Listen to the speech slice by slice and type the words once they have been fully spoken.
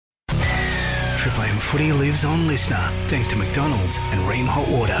Triple M Footy lives on Listener, thanks to McDonald's and Ream Hot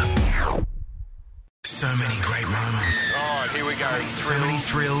Water. So many great moments. All right, here we go. So many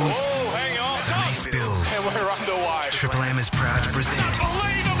thrills. Oh, hang on. So many spills. And we're underway. Triple M is proud to present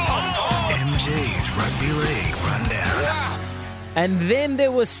MG's Rugby League Rundown. Wow. And then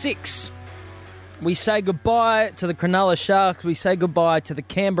there were 6. We say goodbye to the Cronulla Sharks. We say goodbye to the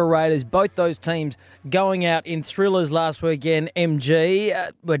Canberra Raiders. Both those teams going out in thrillers last weekend.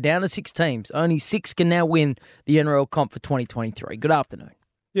 MG, we're down to 6 teams. Only 6 can now win the NRL comp for 2023. Good afternoon.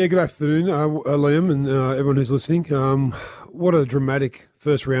 Yeah, good afternoon, Liam, and everyone who's listening. What a dramatic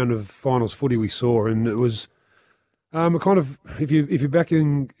first round of finals footy we saw, and it was a kind of if you're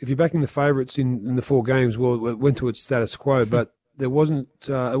backing the favourites in the 4 games, well, it went to its status quo, but it wasn't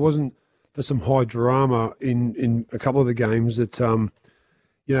for some high drama in a couple of the games. That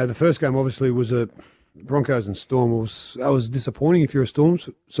the first game obviously was a Broncos and Storm. That was disappointing if you're a Storm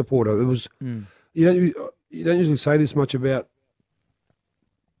supporter. It was you don't usually say this much about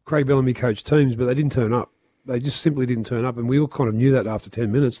Craig Bellamy coached teams, but they didn't turn up. They just simply didn't turn up, and we all kind of knew that after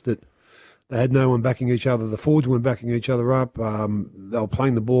 10 minutes that they had no one backing each other. The forwards weren't backing each other up. They were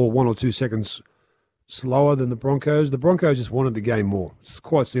playing the ball 1 or 2 seconds slower than the Broncos. The Broncos just wanted the game more,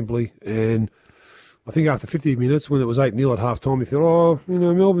 quite simply. And I think after 50 minutes, when it was 8-0 at half-time, you thought,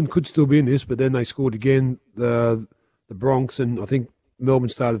 Melbourne could still be in this, but then they scored again, the Bronx, and I think Melbourne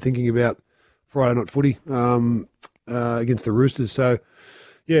started thinking about Friday night footy against the Roosters. So,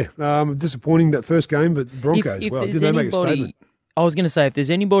 yeah, disappointing that first game, but Broncos, did they make a statement? I was going to say, if there's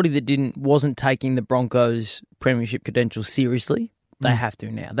anybody that wasn't taking the Broncos premiership credentials seriously, they have to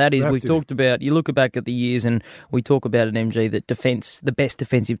now. That is, we've talked about, you look back at the years and we talk about at MG that the best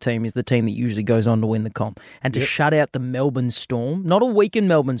defensive team is the team that usually goes on to win the comp. And to shut out the Melbourne Storm, not a weakened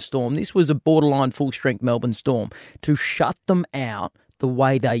Melbourne Storm, this was a borderline full-strength Melbourne Storm. To shut them out the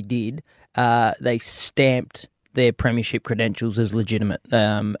way they did, they stamped their premiership credentials as legitimate.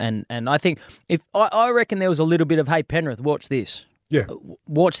 And I think, I reckon there was a little bit of, hey, Penrith, watch this. Yeah.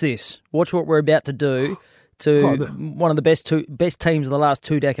 Watch this. Watch what we're about to do to one of the best teams of the last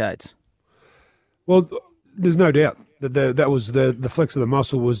 2 decades. Well, there's no doubt that was the flex of the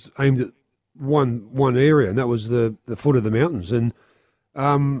muscle was aimed at one area, and that was the foot of the mountains. And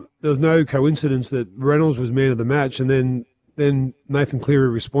there was no coincidence that Reynolds was man of the match, and then Nathan Cleary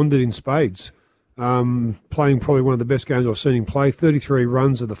responded in spades, playing probably one of the best games I've seen him play. 33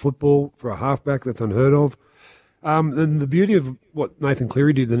 runs of the football for a halfback, that's unheard of. And the beauty of what Nathan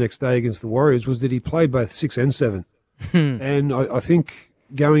Cleary did the next day against the Warriors was that he played both 6 and 7. And I think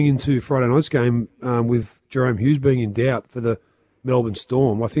going into Friday night's game with Jerome Hughes being in doubt for the Melbourne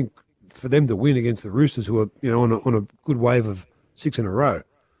Storm, I think for them to win against the Roosters, who are on a good wave of 6 in a row,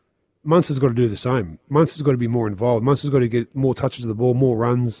 Munster's got to do the same. Munster's got to be more involved. Munster's got to get more touches of the ball, more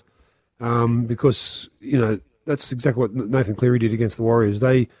runs, because that's exactly what Nathan Cleary did against the Warriors.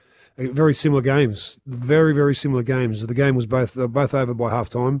 Very similar games, very, very similar games. The game was both over by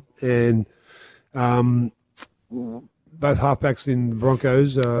halftime, and both halfbacks in the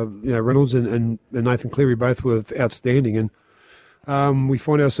Broncos, Reynolds and Nathan Cleary, both were outstanding. And we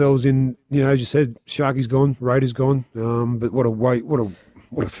find ourselves in, as you said, Sharky's gone, Raiders gone, but what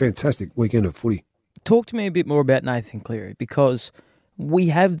a fantastic weekend of footy. Talk to me a bit more about Nathan Cleary, because we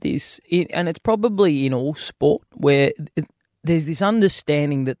have this, and it's probably in all sport, where there's this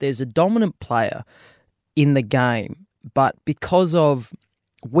understanding that there's a dominant player in the game, but because of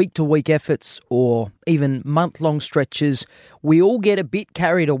week-to-week efforts or even month-long stretches, we all get a bit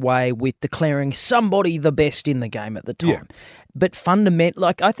carried away with declaring somebody the best in the game at the time. Yeah. But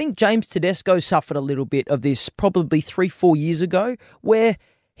fundamentally, I think James Tedesco suffered a little bit of this probably 3-4 years ago, where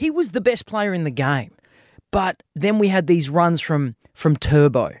he was the best player in the game. But then we had these runs from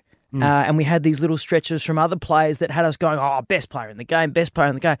Turbo. And we had these little stretches from other players that had us going, best player in the game, best player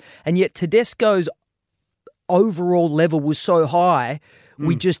in the game. And yet Tedesco's overall level was so high,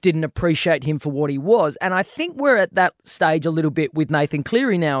 we just didn't appreciate him for what he was. And I think we're at that stage a little bit with Nathan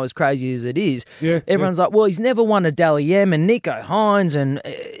Cleary now, as crazy as it is. Yeah, everyone's like, well, he's never won a Dally M, and Nico Hines and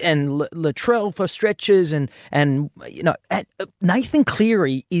Latrell for stretches. And Nathan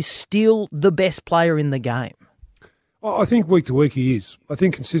Cleary is still the best player in the game. I think week to week he is. I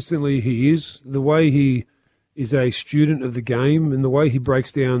think consistently he is. The way he is a student of the game and the way he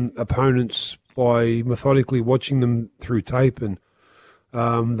breaks down opponents by methodically watching them through tape, and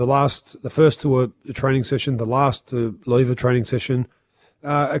the first to a training session, the last to leave a training session,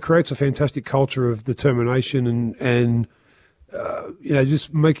 it creates a fantastic culture of determination and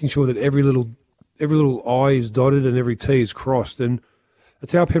just making sure that every little I is dotted and every T is crossed. And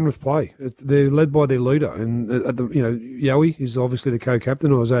it's how Penrith play. They're led by their leader, and Yowie is obviously the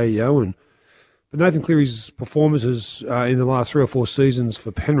co-captain, Isaiah Yeo, and But Nathan Cleary's performances in the last 3 or 4 seasons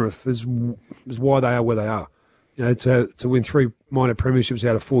for Penrith is why they are where they are. You know, to win 3 minor premierships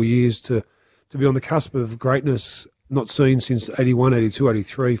out of 4 years, to be on the cusp of greatness not seen since 81, 82,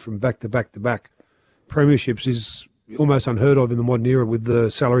 83 from back-to-back premierships is almost unheard of in the modern era with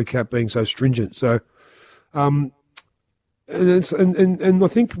the salary cap being so stringent. So, and I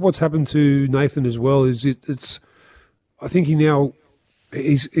think what's happened to Nathan as well is I think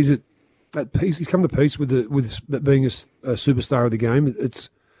he's at that peace. He's come to peace with being a superstar of the game.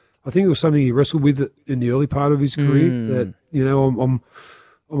 I think it was something he wrestled with in the early part of his career. That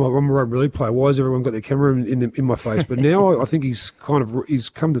I'm a rugby league player. Why has everyone got their camera in my face? But now I think he's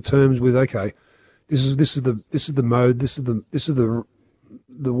come to terms with, okay, this is the mode. This is the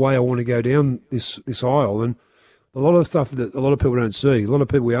way I want to go down this aisle. And a lot of stuff that a lot of people don't see. A lot of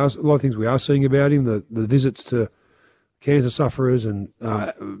things we are seeing about him. The visits to cancer sufferers and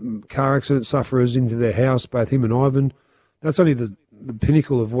car accident sufferers into their house, both him and Ivan. That's only the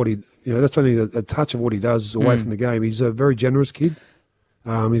pinnacle of what he. That's only a touch of what he does away from the game. He's a very generous kid.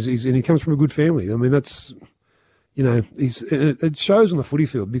 And he comes from a good family. I mean, that's, it shows on the footy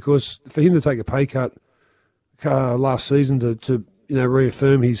field, because for him to take a pay cut last season to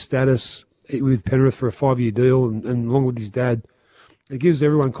reaffirm his status with Penrith for a 5-year deal and along with his dad, it gives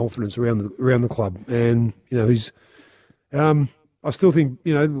everyone confidence around the club. And he's, I still think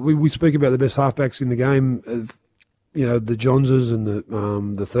we speak about the best halfbacks in the game, the Johnses and the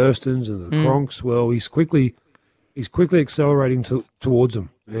Thurstons and the Cronks. Well, he's quickly accelerating towards them.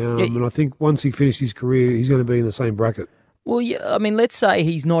 And I think once he finishes his career, he's going to be in the same bracket. Well, yeah, I mean, let's say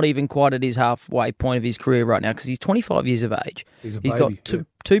he's not even quite at his halfway point of his career right now, because he's 25 years of age. He's got two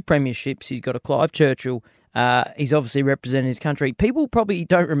premierships. He's got a Clive Churchill. He's obviously representing his country. People probably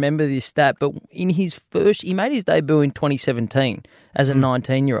don't remember this stat, but he made his debut in 2017 as a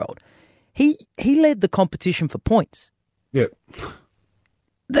 19-year-old. He led the competition for points. Yeah.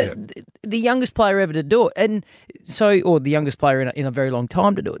 The youngest player ever to do it, or the youngest player in a very long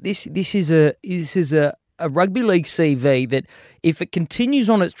time to do it. This is a rugby league CV that, if it continues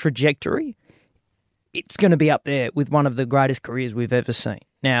on its trajectory, it's going to be up there with one of the greatest careers we've ever seen.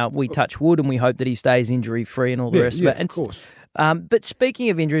 Now, we touch wood and we hope that he stays injury free and all the rest of it. Of course. But speaking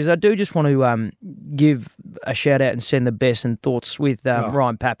of injuries, I do just want to give a shout out and send the best and thoughts with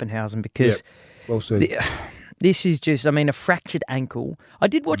Ryan Pappenhausen, because well said. This is just, a fractured ankle. I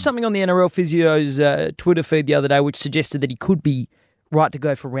did watch something on the NRL Physio's Twitter feed the other day which suggested that he could be right to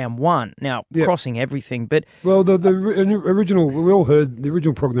go for round 1. Now, crossing everything, but... Well, the original, we all heard, the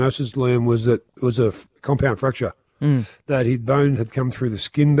original prognosis, Liam, was that it was a compound fracture, that his bone had come through the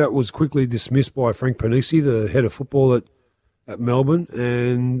skin. That was quickly dismissed by Frank Panisi, the head of football at Melbourne,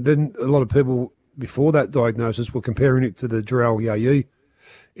 and then a lot of people before that diagnosis were comparing it to the Jarrell Yayi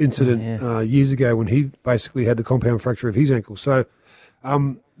incident years ago, when he basically had the compound fracture of his ankle. So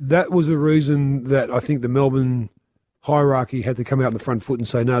that was the reason that I think the Melbourne hierarchy had to come out in the front foot and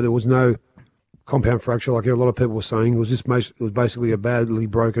say, no, there was no compound fracture like a lot of people were saying. It was basically a badly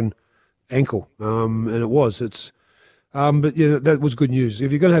broken ankle, and it was. But that was good news.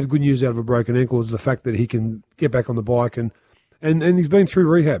 If you're going to have good news out of a broken ankle, it's the fact that he can get back on the bike and he's been through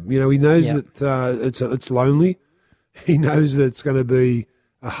rehab. He knows that it's lonely. He knows that it's going to be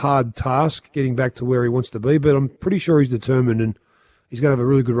a hard task getting back to where he wants to be, but I'm pretty sure he's determined, and he's going to have a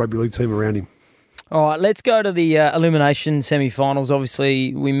really good rugby league team around him. All right, let's go to the elimination semi-finals.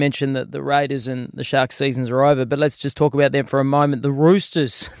 Obviously, we mentioned that the Raiders and the Sharks seasons are over, but let's just talk about them for a moment. The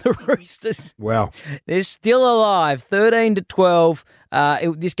Roosters. Wow. They're still alive, 13-12.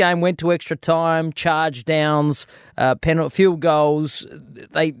 This game went to extra time, charge downs, penalty, field goals.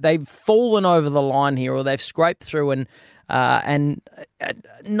 They've fallen over the line here, or they've scraped through, and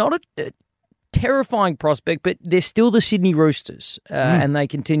not a terrifying prospect, but they're still the Sydney Roosters, and they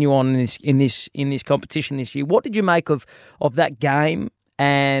continue on in this competition this year. What did you make of that game?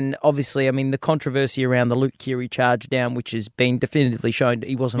 And obviously, the controversy around the Luke Keary charge down, which has been definitively shown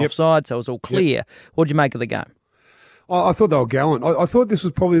he wasn't offside, so it was all clear. Yep. What did you make of the game? I thought they were gallant. I thought this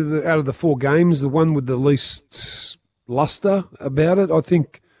was probably out of the 4 games, the one with the least luster about it. I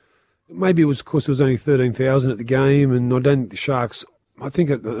think maybe it was because there was only 13,000 at the game, and I don't think the Sharks. I think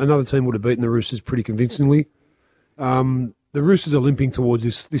another team would have beaten the Roosters pretty convincingly. The Roosters are limping towards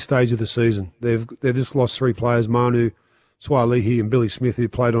this stage of the season. They've just lost 3 players: Manu, Swalihi, and Billy Smith, who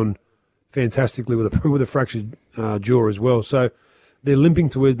played on fantastically with a fractured jaw as well. So they're limping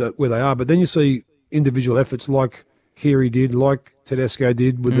to where they are. But then you see individual efforts like Keary did, like Tedesco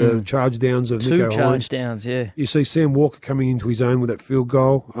did with the charge downs of Nico Hines. 2 charge downs, yeah. You see Sam Walker coming into his own with that field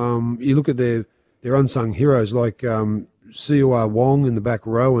goal. You look at their unsung heroes like Siua Wong in the back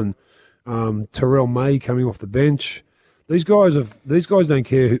row and Terrell May coming off the bench. These guys don't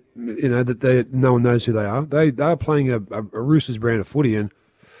care, that no one knows who they are. They are playing a Roosters brand of footy, and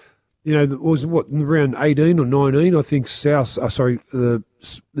it was around 18 or 19. I think the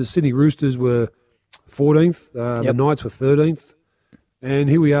Sydney Roosters were 14th. The Knights were 13th, and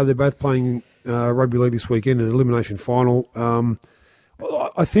here we are. They're both playing rugby league this weekend, an elimination final.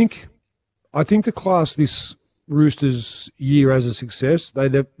 I think to class this Roosters year as a success,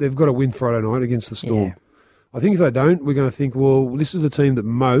 they've got to win Friday night against the Storm. Yeah. I think if they don't, we're going to think, well, this is the team that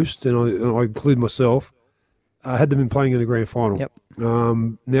most, and I include myself, had them been playing in the grand final. Yep.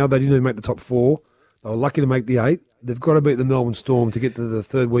 Now they didn't even make the top 4. They were lucky to make the 8. They've got to beat the Melbourne Storm to get to the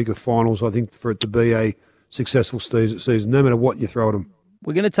third week of finals, I think, for it to be a successful season, no matter what you throw at them.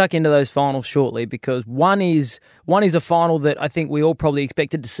 We're going to tuck into those finals shortly because one is a final that I think we all probably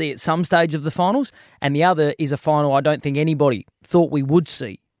expected to see at some stage of the finals, and the other is a final I don't think anybody thought we would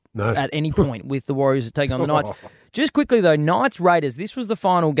see at any point with the Warriors taking on the Knights. Just quickly though, Knights-Raiders, this was the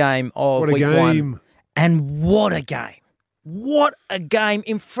final game of week 1. And what a game. What a game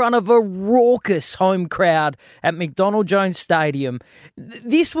in front of a raucous home crowd at McDonald Jones Stadium.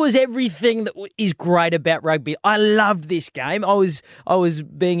 This was everything that is great about rugby. I loved this game. I was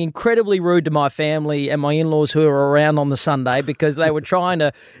being incredibly rude to my family and my in-laws who were around on the Sunday because they were trying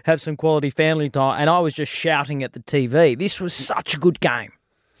to have some quality family time, and I was just shouting at the TV. This was such a good game.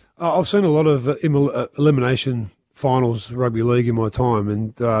 I've seen a lot of elimination finals rugby league in my time,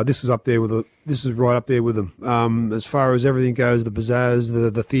 and this is right up there with them. As far as everything goes, the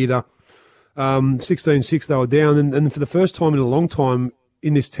pizzazz, the theatre. 16-6 they were down, and for the first time in a long time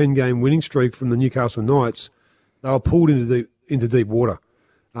in this 10-game winning streak from the Newcastle Knights, they were pulled into deep water.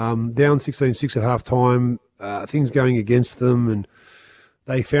 Down 16-6 at half time, things going against them, and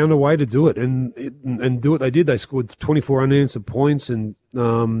they found a way to do it and do what they did. They scored 24 unanswered points, and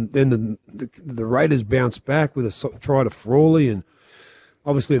then the Raiders bounced back with a try to Frawley, and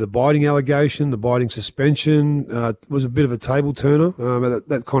obviously the biting allegation, the biting suspension was a bit of a table turner.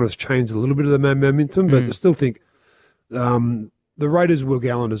 That kind of changed a little bit of the momentum, but I still think the Raiders were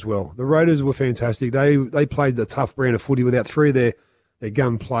gallant as well. The Raiders were fantastic. They played a tough brand of footy without 3 of their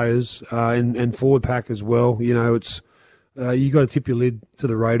gun players and forward pack as well. It's you got to tip your lid to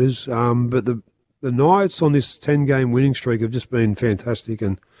the Raiders, but the Knights on this 10-game winning streak have just been fantastic.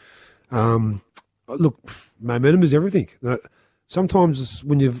 And look, momentum is everything. Sometimes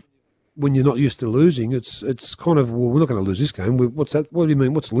when you're not used to losing, it's kind of, well, we're not going to lose this game. What's that? What do you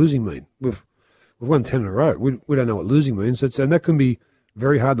mean? What's losing mean? We've won 10 in a row. We don't know what losing means. And that can be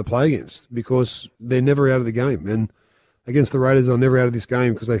very hard to play against because they're never out of the game. And against the Raiders, they're never out of this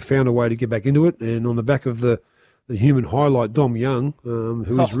game because they found a way to get back into it. And on the back of the human highlight, Dom Young,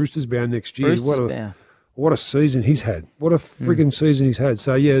 who is Roosters bound next year. What a season he's had. What a friggin' season he's had.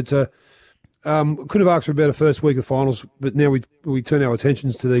 So, yeah, it's couldn't have asked for a better first week of finals, but now we turn our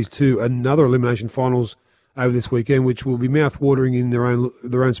attentions to these another elimination finals over this weekend, which will be mouth-watering in their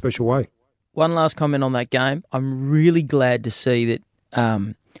own special way. One last comment on that game. I'm really glad to see that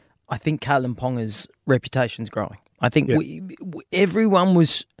I think Kalen Ponga's reputation's growing. I think everyone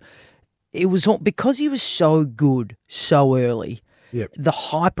was... It was all, because he was so good so early. Yep. The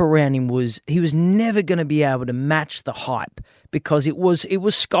hype around him he was never going to be able to match the hype because it was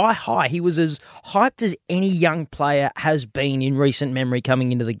sky high. He was as hyped as any young player has been in recent memory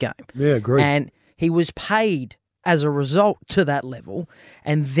coming into the game. Yeah, great. And he was paid as a result to that level,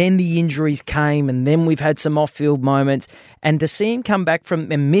 and then the injuries came, and then we've had some off-field moments, and to see him come back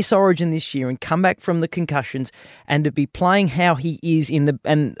from and miss Origin this year and come back from the concussions and to be playing how he is and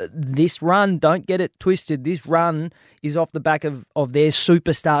this run, don't get it twisted, this run is off the back of their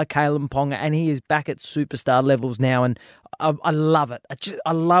superstar Kalen Ponga, and he is back at superstar levels now, and I love it.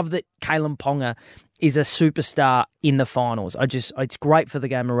 I love that Kalen Ponga is a superstar in the finals. It's great for the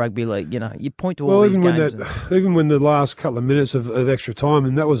game of rugby league. You point to all these games. Even when the last couple of minutes of extra time,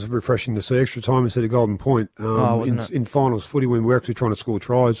 and that was refreshing to see, extra time instead of golden point in finals footy when we're actually trying to score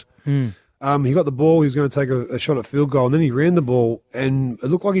tries. He got the ball, he was going to take a shot at field goal, and then he ran the ball, and it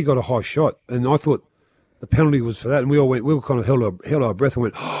looked like he got a high shot. And I thought the penalty was for that, and we were kind of held our breath and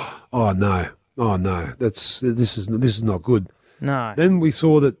went, oh no, this is not good. No. Then we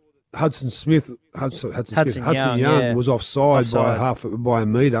saw that Hudson Young was offside by a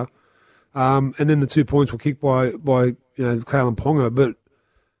metre, and then the 2 points were kicked by Kalen Ponga. But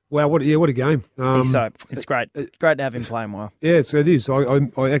wow, what a game! It's great. It's great to have him playing well. Yeah, it is. I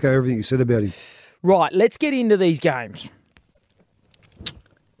echo everything you said about him. Right, let's get into these games.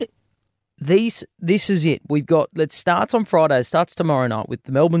 This is it. It starts on Friday. It starts tomorrow night with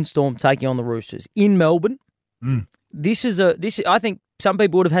the Melbourne Storm taking on the Roosters in Melbourne. This I think some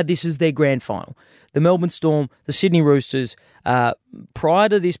people would have had this as their grand final. The Melbourne Storm, the Sydney Roosters, prior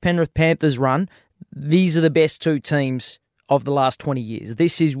to this Penrith Panthers run, these are the best two teams of the last 20 years.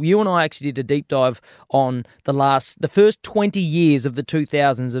 You and I actually did a deep dive on the first 20 years of the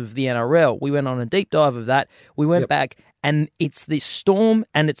 2000s of the NRL. We went on a deep dive of that. We went back, and it's the Storm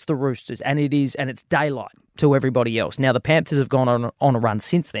and it's the Roosters, and it's daylight to everybody else. Now, the Panthers have gone on a run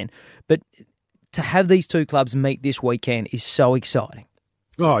since then, but to have these two clubs meet this weekend is so exciting.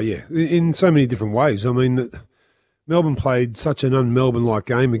 Oh, yeah, in so many different ways. I mean, Melbourne played such an un-Melbourne-like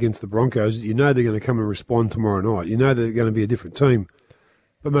game against the Broncos that you know they're going to come and respond tomorrow night. You know they're going to be a different team.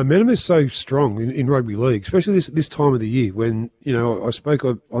 But momentum is so strong in rugby league, especially this time of the year when, I spoke,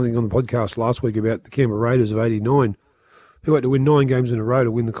 I think, on the podcast last week about the Canberra Raiders of '89, who had to win 9 games in a row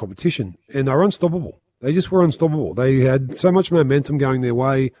to win the competition. And they were unstoppable. They just were unstoppable. They had so much momentum going their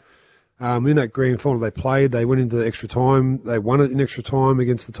way. In that grand final they played, they went into extra time. They won it in extra time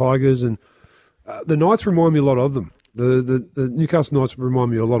against the Tigers. And the Knights remind me a lot of them. The Newcastle Knights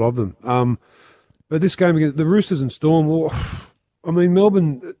remind me a lot of them. But this game against the Roosters and Storm,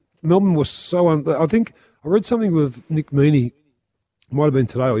 Melbourne was so... I think I read something with Nick Meaney, might have been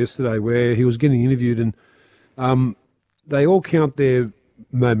today or yesterday, where he was getting interviewed, and they all count their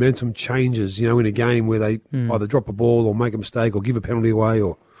momentum changes, in a game where they either drop a ball or make a mistake or give a penalty away.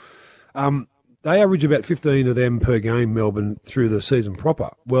 Or they average about 15 of them per game, Melbourne, through the season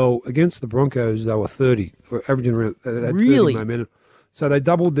proper. Well, against the Broncos, they were 30, averaging around that 30 momentum. So they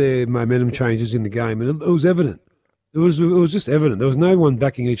doubled their momentum changes in the game, and it was evident. It was just evident. There was no one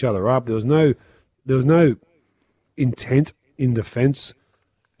backing each other up. There was no intent in defence,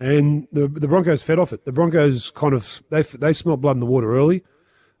 and the Broncos fed off it. The Broncos they smelt blood in the water early,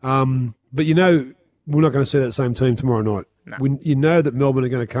 but we're not going to see that same team tomorrow night. No. You know that Melbourne are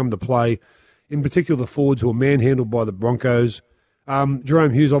going to come to play. In particular, the forwards who are manhandled by the Broncos.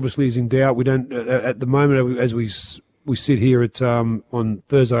 Jerome Hughes obviously is in doubt. We don't at the moment as we sit here on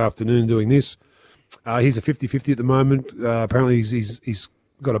Thursday afternoon doing this. He's a 50-50 at the moment. Apparently he's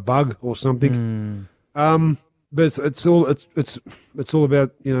got a bug or something. But it's all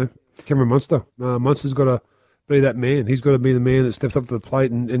about Cameron Munster. Munster's got to be that man. He's got to be the man that steps up to the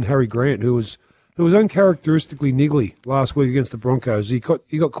plate. And Harry Grant, who was uncharacteristically niggly last week against the Broncos. He got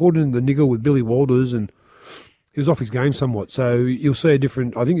caught in the niggle with Billy Walters, and he was off his game somewhat. So you'll see I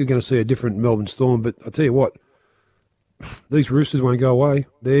think you're going to see a different Melbourne Storm. But I tell you what, these Roosters won't go away.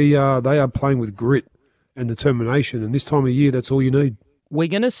 They are playing with grit and determination, and this time of year, that's all you need. We're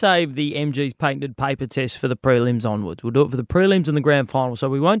going to save the MG's patented paper test for the prelims onwards. We'll do it for the prelims and the grand final, so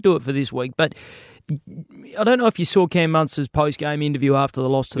we won't do it for this week. But I don't know if you saw Cam Munster's post-game interview after the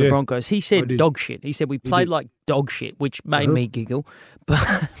loss to the Broncos. He said dog shit. He said we played like dog shit, which made me giggle.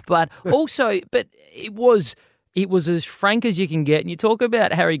 But it was as frank as you can get. And you talk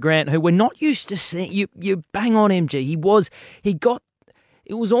about Harry Grant, who we're not used to seeing. You bang on MG.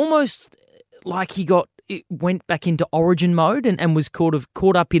 It was almost like it went back into origin mode and was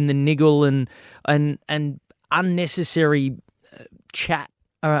caught up in the niggle and unnecessary chat.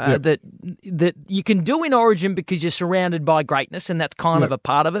 That you can do in Origin because you're surrounded by greatness, and that's kind of a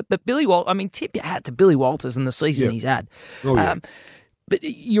part of it. But tip your hat to Billy Walters and the season he's had. But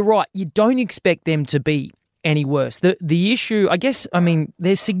you're right. You don't expect them to be any worse. The issue, I guess,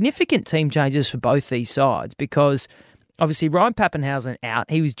 there's significant team changes for both these sides because obviously Ryan Pappenhausen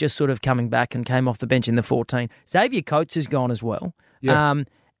out. He was just sort of coming back and came off the bench in the 14. Xavier Coates has gone as well. Yeah.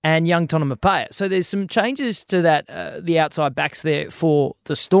 And young Tonamapea. So there's some changes to that, the outside backs there for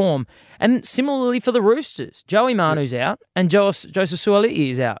the Storm. And similarly for the Roosters. Joey Manu's out and Joseph Suaalii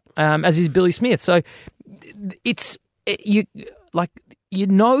is out, as is Billy Smith. So it's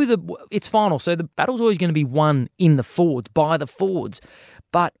final. So the battle's always going to be won in the forwards, by the forwards.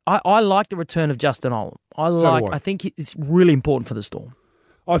 But I like the return of Justin Olam. I think it's really important for the Storm.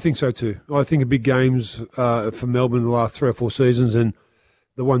 I think so too. I think big games for Melbourne in the last 3 or 4 seasons, and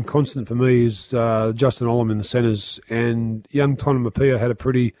the one constant for me is Justin Olam in the centres, and young Tonamapea had a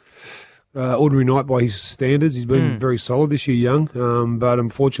pretty ordinary night by his standards. He's been very solid this year, young, but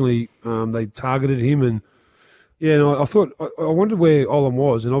unfortunately they targeted him, and I wondered where Olam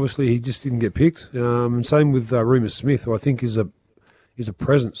was, and obviously he just didn't get picked. And same with Remus Smith, who I think is a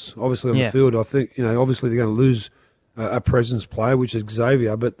presence, obviously on the field. I think obviously they're going to lose a presence player, which is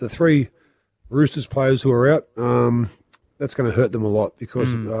Xavier, but the 3 Roosters players who are out. That's going to hurt them a lot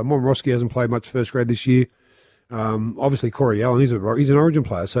because Momorowski hasn't played much first grade this year. Obviously, Corey Allen, he's an Origin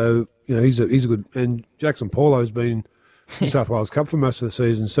player, so he's a good. And Jackson Paulo's been in South Wales Cup for most of the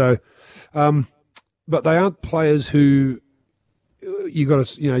season. So, but they aren't players who you got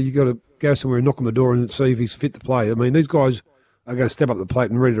to go somewhere and knock on the door and see if he's fit to play. These guys are going to step up the plate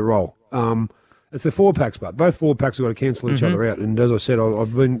and ready to roll. It's the forward packs, but both forward packs have got to cancel each other out. And as I said,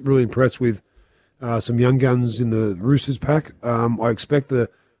 I've been really impressed with some young guns in the Roosters pack. I expect the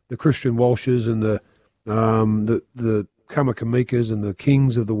Christian Walshes and the Kamakamikas and the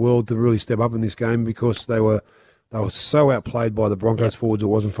Kings of the world to really step up in this game because they were so outplayed by the Broncos forwards. It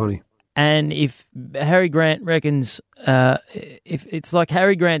wasn't funny. And if Harry Grant reckons, if it's like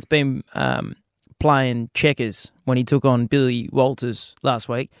Harry Grant's been playing checkers when he took on Billy Walters last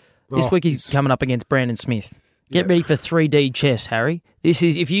week. This week he's coming up against Brandon Smith. Get ready for 3D chess, Harry. This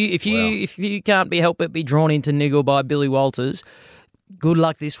is if you can't be helped but be drawn into niggle by Billy Walters, good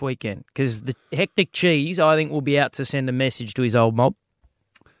luck this weekend because the hectic cheese I think will be out to send a message to his old mob.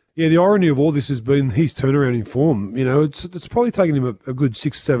 Yeah, the irony of all this has been his turnaround in form. You know, it's probably taken him a good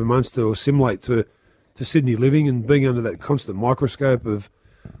 6-7 months to assimilate to Sydney living and being under that constant microscope of.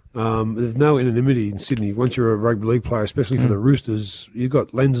 There's no anonymity in Sydney. Once you're a rugby league player, especially for the Roosters, you've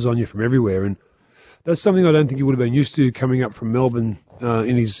got lenses on you from everywhere, and that's something I don't think he would have been used to coming up from Melbourne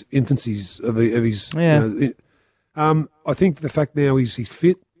in his infancies of his. Yeah. I think the fact now he's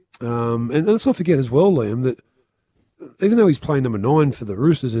fit, and let's not forget as well, Liam, that even though he's playing number 9 for the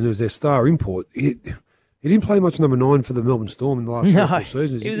Roosters and it was their star import, he didn't play much number 9 for the Melbourne Storm in the last 4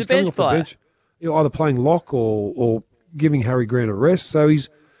 seasons. He was he's a bench player. Bench, either playing lock or giving Harry Grant a rest. So he's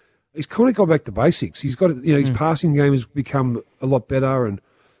kind of gone back to basics. He's got, his passing game has become a lot better, and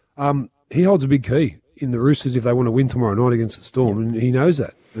he holds a big key in the Roosters if they want to win tomorrow night against the Storm, and he knows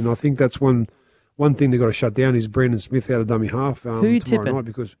that. And I think that's one thing they've got to shut down is Brandon Smith out of dummy half. Who are you tipping? Night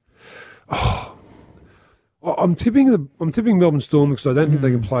because I'm tipping Melbourne Storm because I don't think they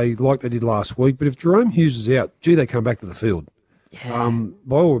can play like they did last week. But if Jerome Hughes is out, they come back to the field. Yeah.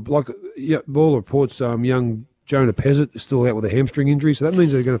 By all reports, young Jonah Pezzett is still out with a hamstring injury, so that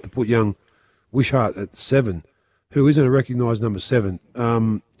means they're going to have to put young Wishart at 7, who isn't a recognised number 7.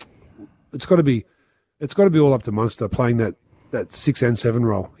 It's got to be all up to Munster playing that 6 and 7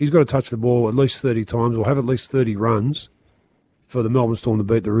 role. He's got to touch the ball at least 30 times or have at least 30 runs for the Melbourne Storm to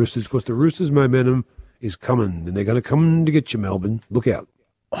beat the Roosters, because the Roosters' momentum is coming, and they're going to come to get you, Melbourne. Look out.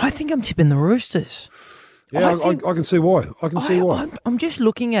 I think I'm tipping the Roosters. Yeah, I can see why. I'm just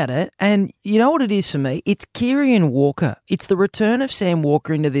looking at it, and you know what it is for me? It's Kieran Walker. It's the return of Sam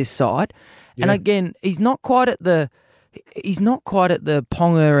Walker into this side. Yeah. And again, he's not quite at the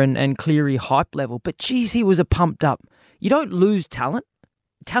Ponga and Cleary hype level, but geez, he was a pumped up. You don't lose talent.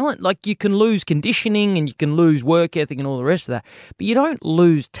 Like you can lose conditioning and you can lose work ethic and all the rest of that, but you don't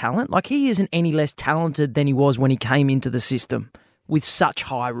lose talent. Like he isn't any less talented than he was when he came into the system with such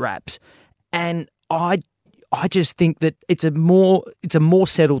high raps. And I just think that it's a more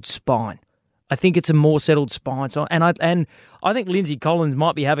settled spine. I think it's a more settled spine. So, and I think Lindsay Collins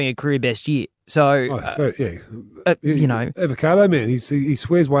might be having a career best year. So, you know, avocado man. He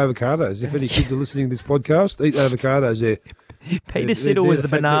swears by avocados. If any kids are listening to this podcast, eat avocados. There. Peter Siddle was the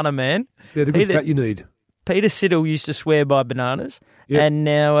banana man. They're the good fat you need. Peter Siddle used to swear by bananas, and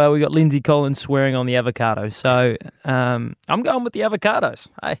now we got Lindsay Collins swearing on the avocado. So I'm going with the avocados.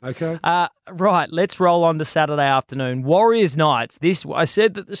 Hey. Okay. Right, let's roll on to Saturday afternoon. Warriors Knights. I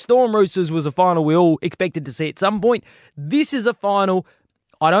said that the Storm Roosters was a final we all expected to see at some point. This is a final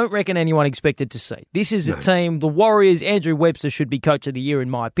I don't reckon anyone expected to see. This is a team, the Warriors, Andrew Webster should be coach of the year in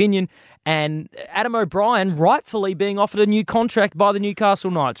my opinion, and Adam O'Brien rightfully being offered a new contract by the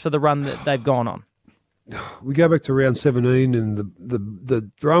Newcastle Knights for the run that they've gone on. We go back to round 17 and the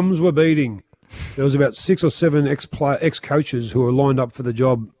drums were beating. There was about 6 or 7 ex-coaches who were lined up for the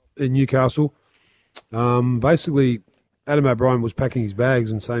job in Newcastle. Basically, Adam O'Brien was packing his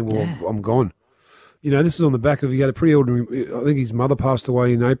bags and saying, well, I'm gone. You know, this is on the back of, he had a pretty ordinary, I think his mother passed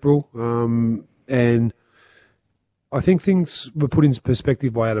away in April. And I think things were put into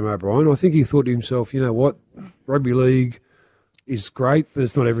perspective by Adam O'Brien. I think he thought to himself, you know what, rugby league is great, but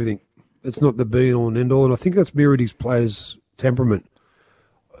it's not everything. It's not the be-all and end-all. And I think that's mirrored his players' temperament.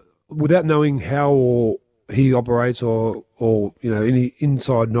 Without knowing how he operates or you know, any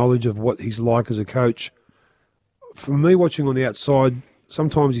inside knowledge of what he's like as a coach, for me watching on the outside,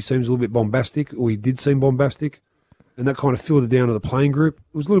 sometimes he seems a little bit bombastic, or he did seem bombastic, and that kind of filtered down to the playing group.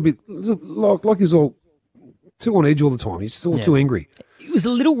 It was a little bit like he was all too on edge all the time. He's still too angry. It was a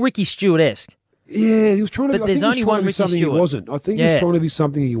little Ricky Stewart-esque. Yeah, he was trying to. But there's only one Ricky Stewart. He wasn't. I think he was trying to be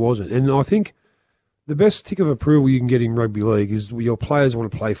something he wasn't. And I think the best tick of approval you can get in rugby league is your players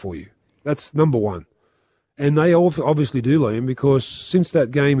want to play for you. That's number one. And they obviously do, Liam, because since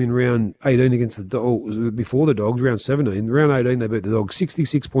that game in round 18 against the Dogs, before the Dogs, round 17, round 18 they beat the Dogs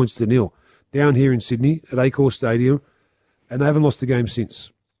 66 points to 0 down here in Sydney at Accor Stadium, and they haven't lost a game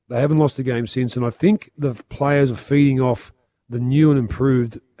since. And I think the players are feeding off the new and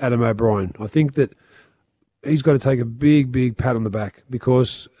improved Adam O'Brien. I think that he's got to take a big, big pat on the back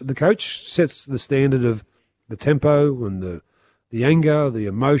because the coach sets the standard of the tempo and the anger, the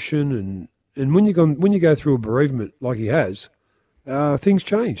emotion, and when you go through a bereavement like he has, things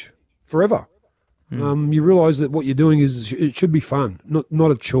change forever. You realise that what you're doing it should be fun,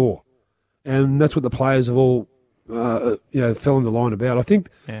 not a chore, and that's what the players have all fell in the line about. I think.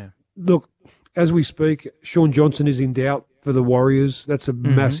 Yeah. Look, as we speak, Sean Johnson is in doubt for the Warriors. That's a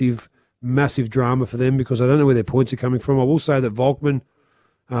massive, massive drama for them because I don't know where their points are coming from. I will say that Volkman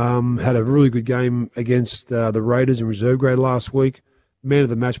had a really good game against the Raiders in reserve grade last week. Man of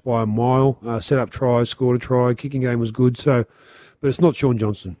the match by a mile. Set up tries, scored a try. Kicking game was good. So, but it's not Sean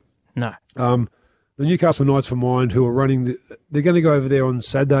Johnson. No. The Newcastle Knights for mine, who are running, they're going to go over there on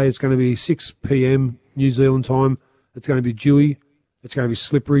Saturday. It's going to be 6 p.m. New Zealand time. It's going to be dewy. It's going to be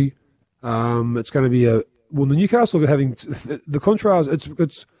slippery. It's going to be the Newcastle are having the contrast.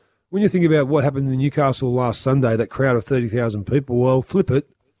 It's when you think about what happened in Newcastle last Sunday, that crowd of 30,000 people. Well, flip it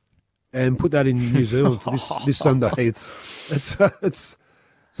and put that in New Zealand for this Sunday. It's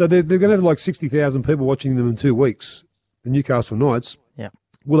so they're going to have like 60,000 people watching them in 2 weeks. The Newcastle Knights. Yeah.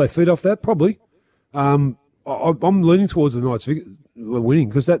 Will they feed off that? Probably. I'm leaning towards the Knights winning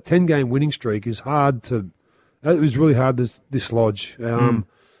because that 10-game winning streak is hard to. It was really hard to dislodge. And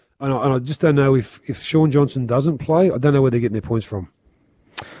I just don't know if Sean Johnson doesn't play, I don't know where they're getting their points from.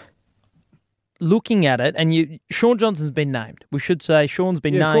 Looking at it, and Sean Johnson's been named. We should say Sean's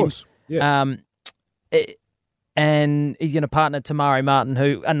been named. Of course. Yeah. And he's going to partner Tamari Martin,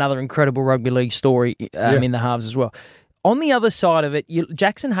 who another incredible rugby league story in the halves as well. On the other side of it,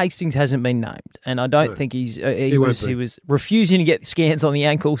 Jackson Hastings hasn't been named, and I don't think he was refusing to get scans on the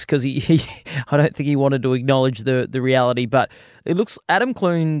ankles because I don't think he wanted to acknowledge the reality. But it looks Adam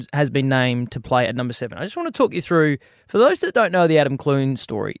Clune has been named to play at number 7. I just want to talk you through, for those that don't know the Adam Clune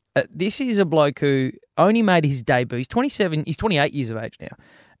story, this is a bloke who only made his debut. He's 27. He's 28 years of age now.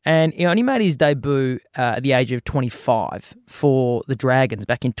 And he only made his debut at the age of 25 for the Dragons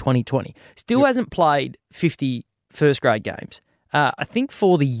back in 2020. Still hasn't played 50 first-grade games. I think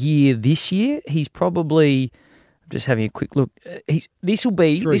for the year this year, he's probably, I'm just having a quick look, this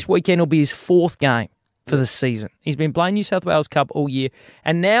weekend will be his 4th game for the season. He's been playing New South Wales Cup all year,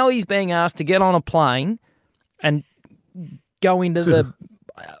 and now he's being asked to get on a plane and go into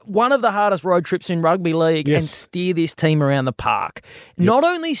one of the hardest road trips in rugby league and steer this team around the park. Yep. Not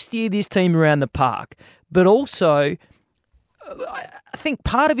only steer this team around the park, but also I think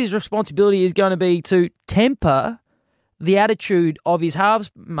part of his responsibility is going to be to temper the attitude of his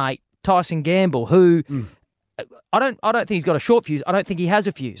halves mate, Tyson Gamble, who I don't think he's got a short fuse. I don't think he has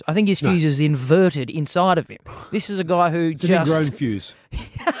a fuse. I think his fuse is inverted inside of him. This is a guy who it's an ingrown fuse.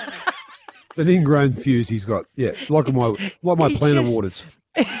 It's an ingrown fuse he's got. Yeah, like my plantar waters.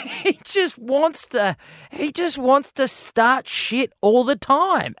 He just wants to start shit all the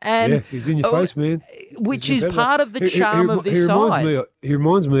time, and he's in your face, man. Which is part of the charm of this side. He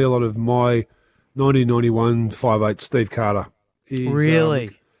reminds me a lot of my 1991 5'8" Steve Carter.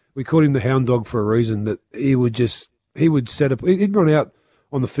 Really, we called him the Hound Dog for a reason. That he would set up. He'd run out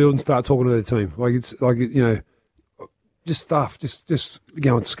on the field and start talking to the team just stuff, just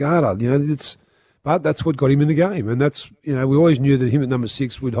going scarter. But that's what got him in the game, and that's we always knew that him at number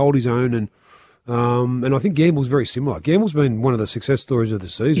 6 would hold his own, and I think Gamble's very similar. Gamble's been one of the success stories of the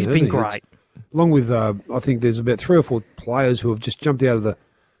season. He's been great, along with I think there's about 3 or 4 players who have just jumped out of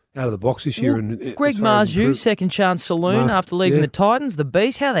the box this year. And Greg Marju, second chance saloon after leaving the Titans, the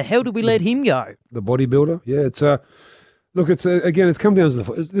beast. How the hell did we let him go? The bodybuilder, yeah. It's look, it's again, it's come down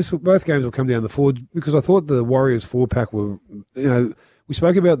to both games will come down to the forwards because I thought the Warriors forward pack were We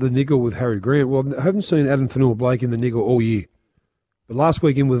spoke about the niggle with Harry Grant. Well, I haven't seen Adam Fanua-Blake in the niggle all year. But last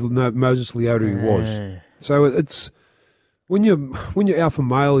weekend with Moses Leota, he was. So it's when your alpha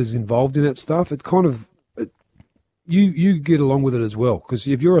male is involved in that stuff, it kind of you get along with it as well. Because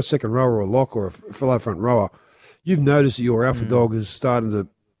if you're a second rower or a lock or a fellow front rower, you've noticed that your alpha dog is starting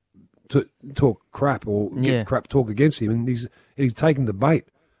to talk crap or get crap talked against him, and he's taken the bait.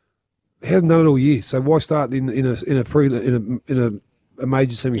 He hasn't done it all year, so why start in a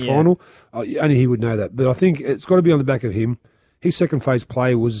major semi-final? Only he would know that. But I think it's got to be on the back of him. His second phase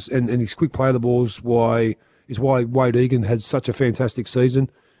play was, and his quick play of the balls, is why Wade Egan had such a fantastic season.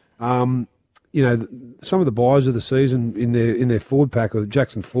 Some of the buyers of the season in their forward pack are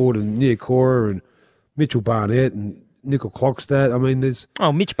Jackson Ford and Nia Cora and Mitchell Barnett and Nickel Clockstad. I mean, there's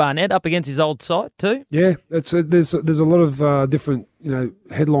Mitch Barnett up against his old side too. Yeah, there's a lot of different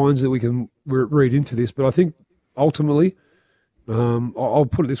headlines that we can read into this, but I think ultimately, I'll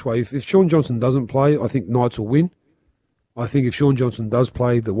put it this way: if Sean Johnson doesn't play, I think Knights will win. I think if Sean Johnson does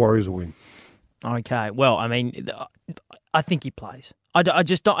play, the Warriors will win. Okay, well, I mean, I think he plays. I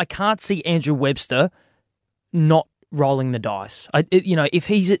just don't. I can't see Andrew Webster not rolling the dice. If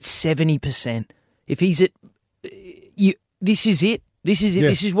he's at 70%, if he's at this is it. This is it. Yes.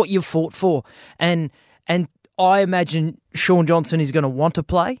 This is what you've fought for, and I imagine Sean Johnson is going to want to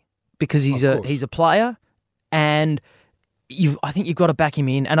play because he's a player, and I think you've got to back him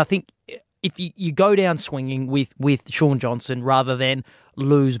in, and I think. If you go down swinging with Sean Johnson rather than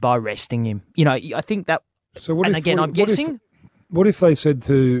lose by resting him, I think that. So what? And again, I'm guessing. What if they said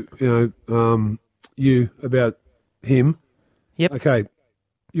to you about him? Yep. Okay,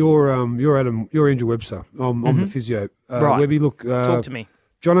 you're Andrew Webster. I'm the physio. Right. Webby, look. Talk to me.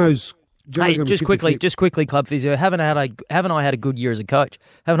 Jono's Hey, just quickly, club physio. Haven't I had a good year as a coach?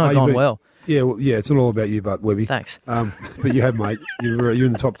 Haven't I gone well? Yeah, it's not all about you, but Webby. Thanks. But you have, mate. You're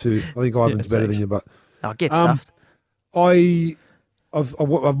in the top two. I think Ivan's better than you, but I'll get stuffed. I've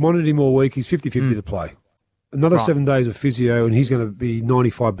monitored him all week. He's 50-50 to play. Another 7 days of physio, and he's going to be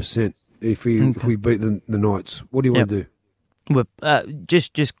 95% if we beat the Knights. What do you want to do? Well,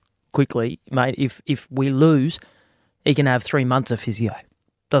 just quickly, mate. If we lose, he can have 3 months of physio.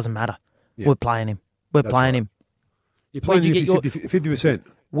 Doesn't matter. Yeah. We're playing him. We're playing him. You're playing him 50%.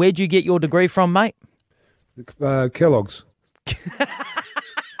 Where'd you get your degree from, mate? Kellogg's.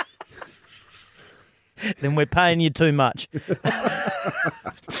 Then we're paying you too much.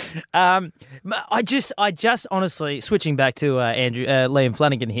 I just honestly, switching back to Liam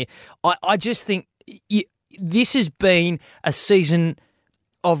Flanagan here, I just think this has been a season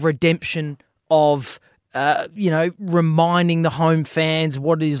of redemption, of reminding the home fans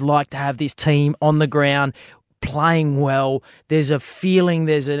what it is like to have this team on the ground playing well. There's a feeling,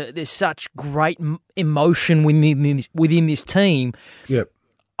 there's such great emotion within this team. Yep.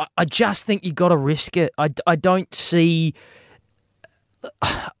 I just think you got to risk it. I don't see.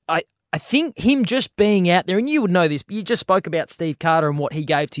 I think him just being out there, and you would know this, but you just spoke about Steve Carter and what he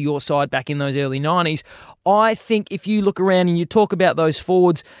gave to your side back in those early 90s. I think if you look around and you talk about those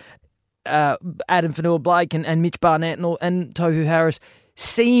forwards, Adam Fanua-Blake and Mitch Barnett and Tohu Harris,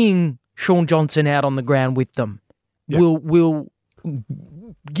 seeing Sean Johnson out on the ground with them will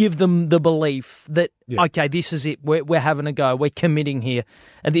give them the belief that okay, this is it. We're having a go. We're committing here,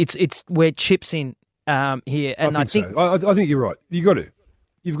 and we're chips in here. And I think so. I think you're right. You've got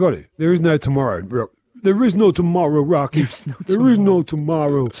to. There is no tomorrow. There is no tomorrow, Rocky. There is no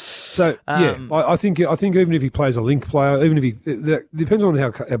tomorrow. So I think even if he plays a link player, even if that depends on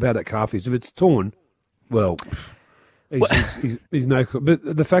how bad that calf is. If it's torn, well, he's no. But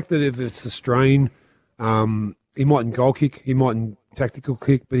the fact that if it's a strain, he mightn't goal kick, he mightn't tactical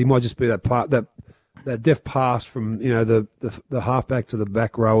kick, but he might just be that deft pass from the halfback to the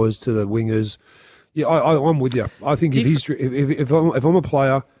back rowers to the wingers. Yeah, I'm with you. I think if I'm a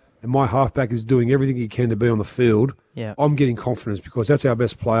player and my halfback is doing everything he can to be on the field, I'm getting confidence because that's our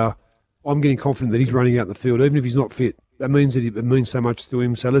best player. I'm getting confident that he's running out in the field, even if he's not fit. That means that it means so much to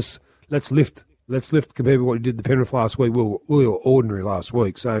him. So let's lift. Let's lift compared to what he did the Penrith last week. We were ordinary last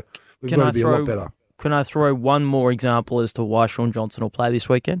week, so we've got to be a lot better. Can I throw one more example as to why Sean Johnson will play this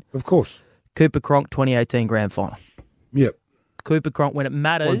weekend? Of course. Cooper Cronk 2018 Grand Final. Yep. Cooper Cronk, when it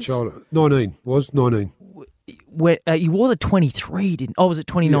matters. One shoulder. 19. You wore the 23, didn't? Oh, was it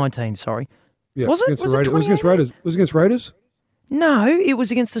 2019? Yep. Sorry. Yeah. Was it? Was it against Raiders? Was it against Raiders? No, it was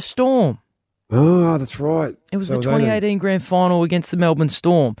against the Storm. Oh, that's right. It was the 2018 Grand Final against the Melbourne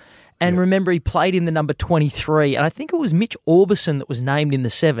Storm. And remember, he played in the number 23. And I think it was Mitch Orbison that was named in the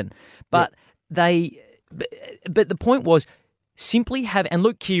 7. But but the point was simply and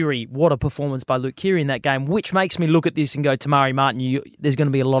Luke Keary, what a performance by Luke Keary in that game, which makes me look at this and go, Tamari Martin, there's going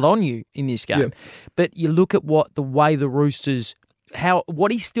to be a lot on you in this game. Yep. But you look at the way the Roosters,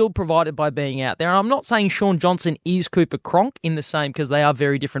 what he's still provided by being out there. And I'm not saying Sean Johnson is Cooper Cronk in the same, because they are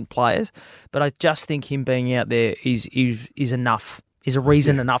very different players, but I just think him being out there is enough, is a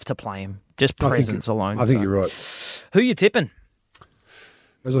reason enough to play him. Just presence alone. I think you're right. Who are you tipping?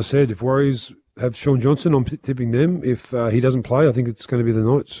 As I said, if Warriors have Sean Johnson, I'm tipping them. If he doesn't play, I think it's going to be the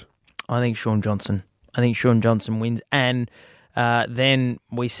Knights. I think Sean Johnson wins. And then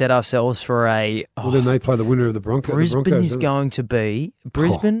we set ourselves for a... then they play the winner of the Broncos. Brisbane is going to be...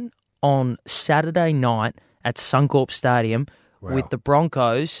 Brisbane on Saturday night at Suncorp Stadium with the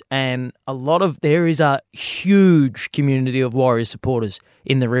Broncos, and there is a huge community of Warriors supporters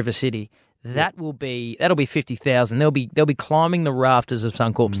in the River City. That'll be 50,000. They'll be climbing the rafters of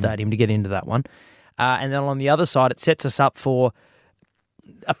Suncorp Stadium to get into that one, and then on the other side, it sets us up for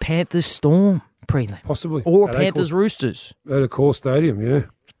a Panthers Storm prelim, possibly, or a Panthers Roosters at a core stadium. Yeah,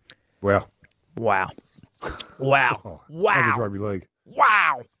 wow. Wow. Average rugby league.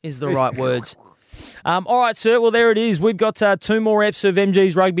 Wow is the right words. All right, sir. Well, there it is. We've got 2 more eps of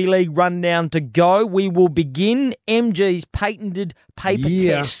MG's Rugby League rundown to go. We will begin MG's patented paper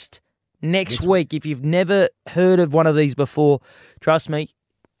test next week. If you've never heard of one of these before, trust me,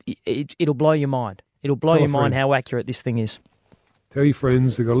 it'll blow your mind. It'll blow your mind how accurate this thing is. Tell your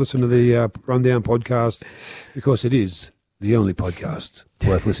friends they've got to listen to the Rundown podcast because it is the only podcast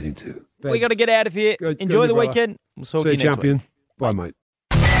worth listening to. We got to get out of here. Enjoy the weekend. We'll talk to you next champion. week. Bye, mate.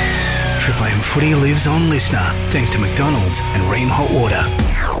 Triple M Footy lives on Listener, thanks to McDonald's and Ream Hot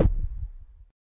Water.